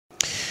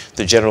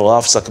The General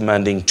Officer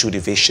commanding 2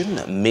 Division,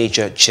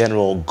 Major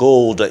General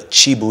Gold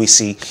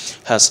Chibuisi,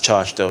 has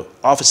charged the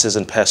officers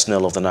and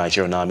personnel of the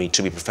Nigerian Army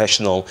to be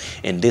professional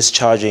in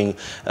discharging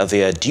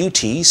their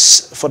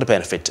duties for the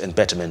benefit and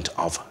betterment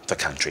of the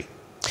country.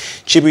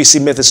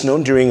 Chibuisi made this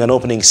known during an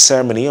opening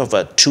ceremony of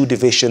a 2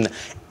 Division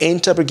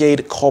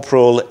Inter-Brigade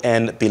Corporal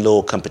and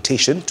Below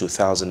Competition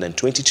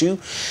 2022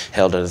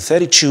 held at the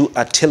 32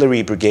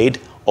 Artillery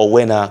Brigade,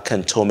 Owena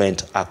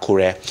Cantonment,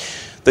 Akure.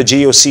 The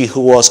G.O.C,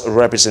 who was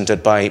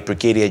represented by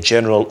Brigadier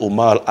General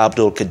Umar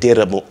Abdul Kadir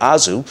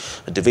Muazu,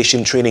 a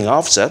division training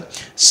officer,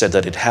 said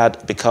that it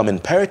had become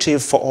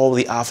imperative for all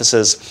the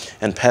officers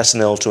and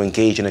personnel to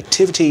engage in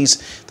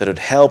activities that would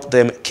help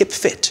them keep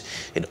fit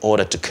in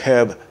order to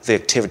curb the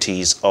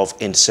activities of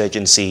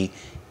insurgency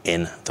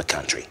in the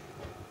country.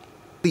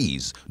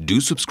 Please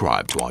do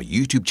subscribe to our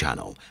YouTube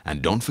channel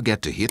and don't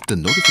forget to hit the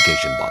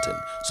notification button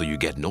so you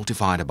get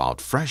notified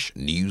about fresh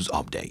news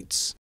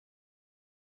updates.